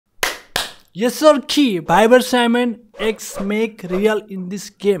Yes sir, key VIBER Simon X make real in this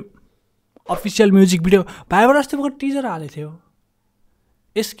game. Official music video. VIBER अस्ति भर्खर teaser हालेको थियो.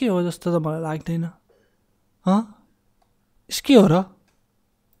 यसकै हो जस्तो त मलाई लाग्दैन. यसकै हो र?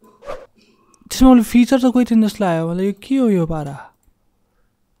 त्यसमा मैले फिचर त कोही थिएन जस्तो लाग्यो मलाई. यो के हो यो पारा?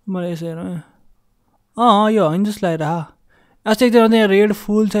 मलाई यसो हेर. यो होइन जस्तो लाग्यो र. अस्ति एकजना त्यहाँ रेड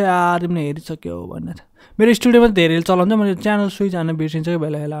फुल छ यार, तिमीले हेरिसक्यो भनेर. मेरो स्टुडियोमा धेरै चलाउँछ, मैले च्यानल स्विच हान्न बिर्सिन्छ कि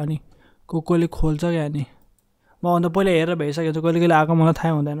बेला बेला. अनि कोहीले खोल्छ क्या. अनि म अन्त पहिला हेरेर भइसकेको छु, कहिले कहिले आएको मलाई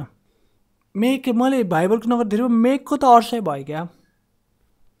थाहा हुँदैन. मेक मैले भाइबरको नगर धेरै मेकको त अर्सै भयो क्या.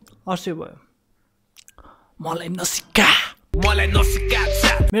 अर्सै भयो. मलाई नसिका.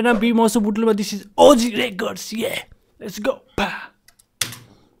 मेरो नाम बी मौसु बुटलमा. दिस इज ओजी रेकर्ड्स. ये लेट्स गो.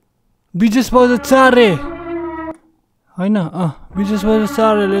 बिजेस बज चारे होइन बिजेस बज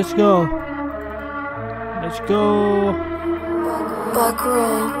चारे. Let's go. Let's go.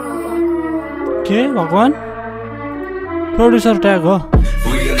 के भगवान प्रोड्युसर ट्याग हो.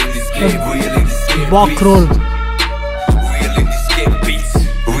 बकरोल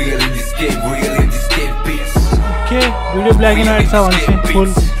के भिडियो ब्ल्याक एन्ड व्हाइट छ भनेपछि फुल.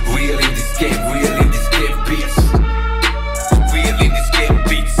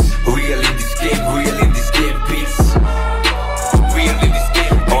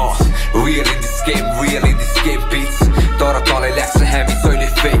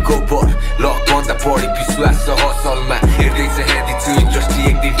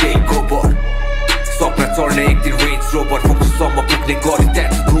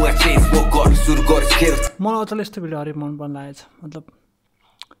 मलाई अचल यस्तो भिडियोहरू मन पर्न लागेको छ. मतलब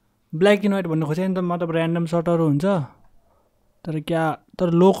ब्ल्याक एन्ड व्हाइट भन्नु खोजेँ नि त, मतलब ऱ्यान्डम सर्टहरू हुन्छ तर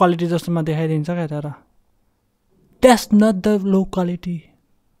लो क्वालिटी जस्तोमा देखाइदिन्छ क्या. तर that's not the low quality.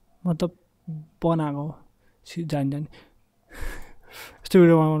 मतलब बनाएको हो जानी यस्तो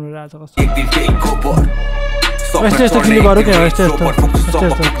भिडियो बनाउनु रहेछ. कस्तो यस्तो क्लिपहरू के हो यस्तो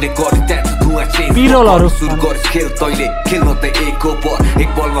पिरोलहरू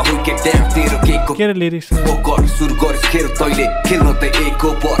के अरे lyrics.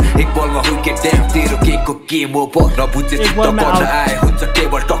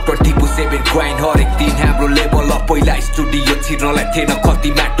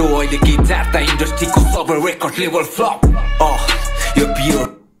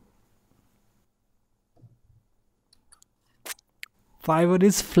 VIBER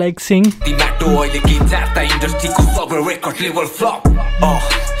is flexing.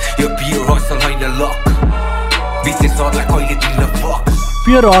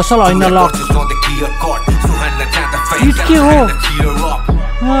 Pure hustle होइन लक. के हो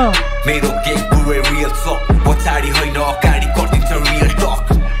मेरो गेम पुरै रियल छ. पछाडी होइन अगाडि गरिदिन्छ रियल टक.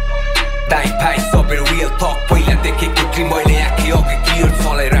 दाइ भाइ सबै रियल टक. पहिला देखेको ड्रिम मैले आँखी अघि क्लियर छ.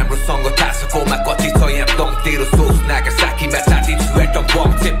 मलाई राम्रोसँग थाहा छ कोमा कति छ यहाँ दम. तेरो सोच नागासाकीमा चाटिन्छु एटम बम.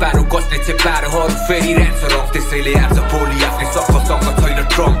 चेपारो कस्ने चेपारोहरू फेरि रहन्छ रङ. त्यसैले आज भोलि आफ्नै सकलसँग छैन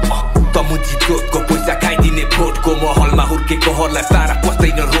ट्रम. त मुजी जोतको पैसा खाइदिने भोटको महलमा हुर्केको हरलाई पारा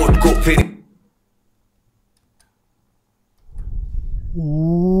पस्दैन रोडको. फेरि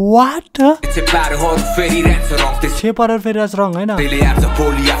What? चेपारोहरू फेरि रहन्छ रङ. चेपारोहरू फेरि रहन्छ रङ होइन. त्यसैले आज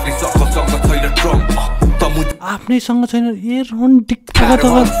भोलि आफ्नै सकलसँग छैन ट्रम. आफ्नैसँग छैन ए रोन डिक्का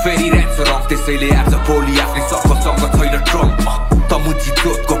फेरि रहन्छ रङ. त्यसैले आज भोलि आफ्नै सकलसँग छैन ट्रम. त मुजी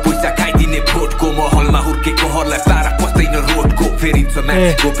जोतको पैसा खाइदिने भोटको महलमा हुर्केको हरलाई पारा पस्दैन रोडको. फेरि छ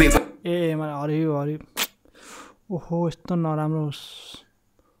म्याचको बेबा. ए मलाई हरि ओहो यस्तो नराम्रो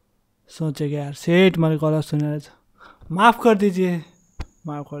सोचेको यार. सेट मैले गलत सुनेर छ. माफ गरिदिए.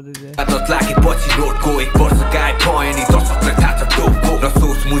 पछि रोडको 1 वर्ष गायब भयो नि दर्शकलाई थाहा छ डोको. र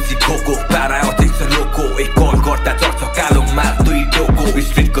सोच मुजी खोको पारा अध्यक्ष लोको. एक कल गर्दा चढ्छ कालो माल 2 टोको.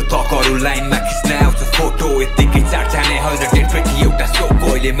 स्ट्रिटको थकहरू लाइनमा खिच्न आउँछ फोटो. यत्तिकै चार जाने होइन डेढ पेटी एउटा सोको.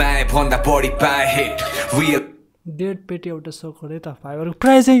 अहिले माया भन्दा बढी पाए हिट रियल. डेढ पेटी एउटा सोको रे त भाइबरको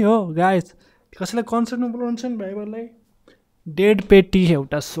प्राइजै हो गाइज. कसैलाई कन्सर्टमा बोलाउँछ नि भाइबरलाई. डेढ पेटी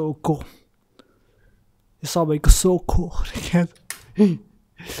एउटा सोको. सबैको सोको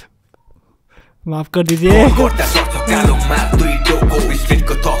माफ गरिदिए.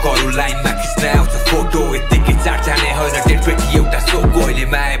 स्ट्रिटको थकहरू लाइनमा खिच्न आउँछ फोटो. यत्तिकै चार जाने होइन डेढ पेटी एउटा सोको. अहिले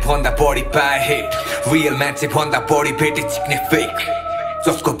माया भन्दा बढी पाए हिट रियल. मान्छे भन्दा बढी भेटे चिक्ने फेक.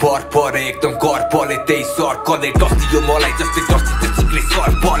 जसको भर परे एकदम घर पले त्यही सर कले. डस्टियो मलाई जस्तै डस्टिन्छ चिक्ने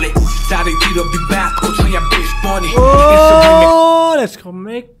सर पले. चारैतिर विवादको छ यहाँ बेस्ट पनि. Let's go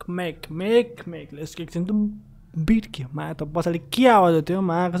make. Let's get into beet के माया त पछाडि के आवाज हो त्यो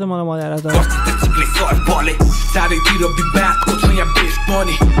मायाको चाहिँ मलाई मजा आएर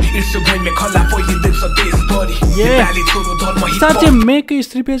साँच्चै मेकको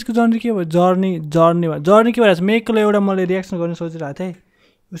स्त्री पेजको जर्नी के भयो जर्नी के भइरहेको छ मेकको एउटा मैले रियाक्सन गर्न सोचिरहेको थिएँ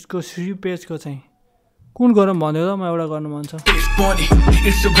उसको श्री पेजको चाहिँ कुन गरौँ भन्यो त म एउटा गर्नु मन छ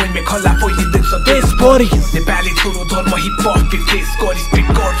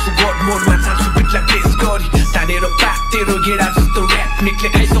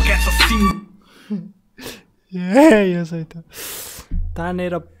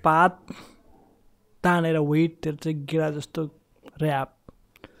तानेर पात तानेर वेट तेरो चाहिँ गेडा जस्तो ऱ्याप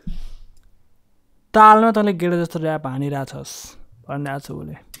तालमा तँले गेडा जस्तो ऱ्याप हानिरहेछस् भन्ने आएको छ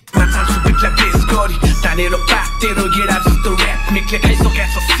उसले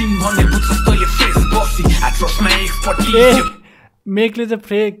मेकले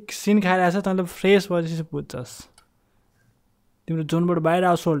चाहिँ सिन खाइरहेछ तँले फ्रेस भएपछि बुझ्छस् तिम्रो जोनबाट बाहिर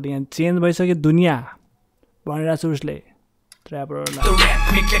आउँछ सोल्ट यहाँ चेन्ज भइसक्यो दुनियाँ भनिरहेको छ उसले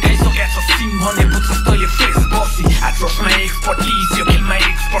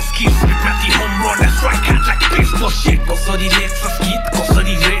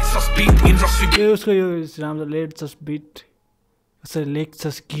उसको यो राम्रो लेख्छस् बिट कसरी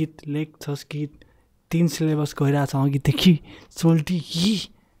लेख्छस् गीत 3 सिलेबस गइरहेछ अघिदेखि सोल्टी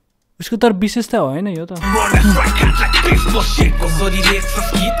उसको तर विशेषता होइन यो त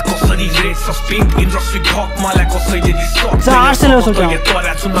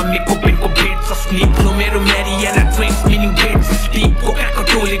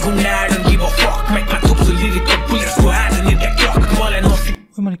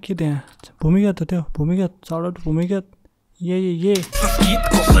मैले के त्यहाँ भूमिगत हो त्यो भूमिगत चढ भूमिगत ये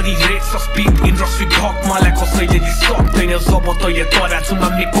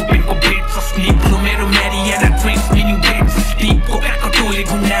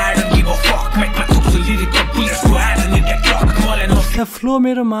फ्लो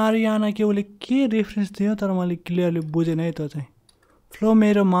मेरो मारियाना के उसले के रेफरेन्स दियो तर मैले क्लियरली बुझेन है त चाहिँ फ्लो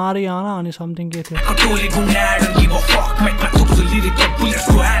मेरो मारियाना अनि समथिङ के थियो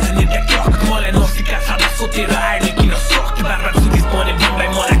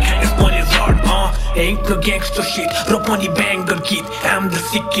Ain't gangster shit, rock money banger kid. I'm the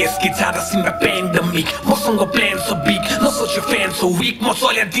sickest kid, zadas in the pandemic. Moसँग plan so big, no such a fan so weak. म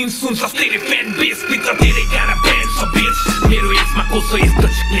सोल्या दिन सुन्छ तेरे fan base, भित्र धेरै गाना band so bitch. मेरो एजमा कसो यस्तो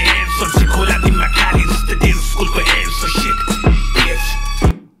चिक्ने answer सिखोला दिनमा खाली जस्तै तेरो स्कुलको answer shit, bitch.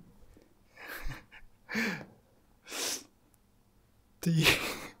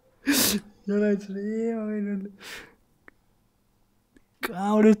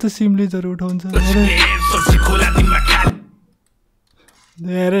 कहाँबाट यस्तो सिम्लिजहरू उठाउँछ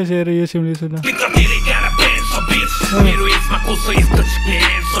धेरै धेरै यो सिम्ली सुन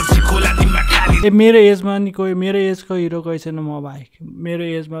मेरो एजमा नि कोही मेरो एजको हिरो कोही छैन म भाइ मेरो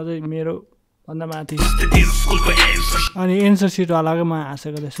एजमा चाहिँ मेरो भन्दा माथि अनि एन्सर सिटवालाकै म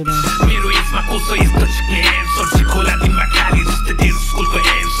हाँसेको त्यसो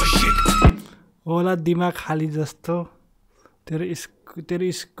होला दिमाग खाली जस्तो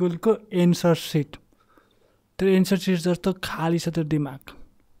तेरो स्कुलको एन्सर सिट जस्तो खाली छ तेरो दिमाग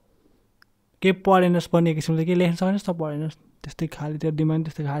के पढेनस् भन्ने किसिमले के लेख्न सक्नुहोस् त पढेनस् त्यस्तै खाली तेरो दिमाग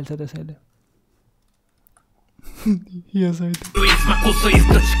त्यस्तै खाली छ त्यसैले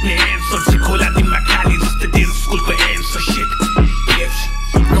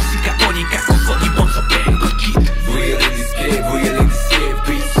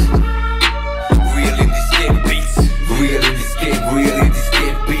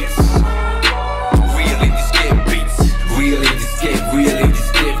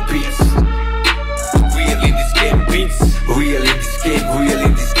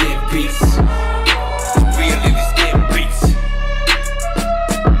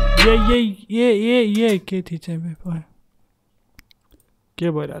ये के थी चाहिँ के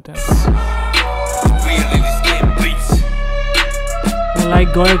भइरहेको थियो लाइक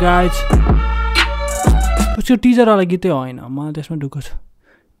गयो गाइज उसको टिजरवाला गीतै होइन मलाई त्यसमा ढुक्क छ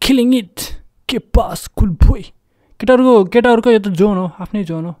किलिङ इट के पास कुल बोय केटाहरूको यो त जोन हो आफ्नै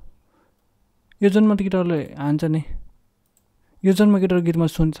जोन हो यो जोनमा त केटाहरूले हान्छ नि यो जोनमा केटाहरूको गीत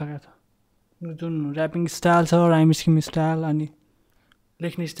मैले सुनिसकेको छ जुन ऱ्यापिङ स्टाइल छ राइम स्किम स्टाइल अनि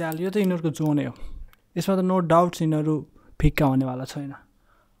लेख्ने स्टाइल यो त यिनीहरूको जोनै हो यसमा त नो डाउट्स यिनीहरू फिक्का हुनेवाला छैन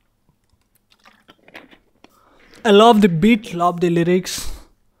I love the beet love the lyrics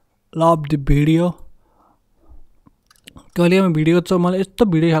love the video कहिले म भिडियो चाहिँ मलाई यस्तो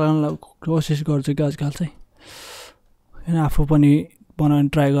भिडियो खेलाउन कोसिस गर्छु कि आजकल चाहिँ होइन आफू पनि बनाउने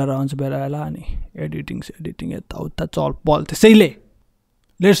ट्राई गरेर आउँछ बेला बेला अनि एडिटिङ यताउता चल पल त्यसैले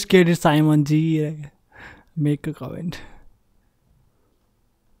let's get it Simon G make a comment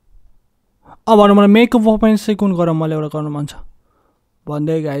भन्नु मलाई मेकअप पर्फर्मेन्स चाहिँ कुन गरेर मलाई एउटा गर्नु मन छ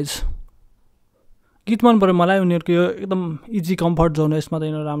भन्दै गाइज गीत मन पऱ्यो मलाई उनीहरूको यो एकदम इजी कम्फर्ट जोन यसमा त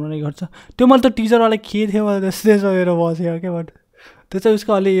यिनीहरू राम्रो नै गर्छ त्यो मैले त टिचरवाला के थियो मलाई त्यस्तै सोधेर बसेको क्या बट त्यो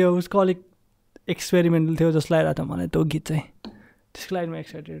चाहिँ उसको अलिक एक्सपेरिमेन्टल थियो जस्तो लागिरहेको थियो मलाई त्यो गीत चाहिँ त्यसको लागि म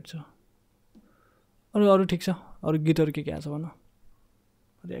एक्साइटेड छु अरू ठिक छ अरू गीतहरू के छ भन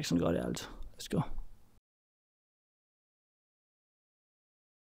रिएक्सन गरिहाल्छु त्यसको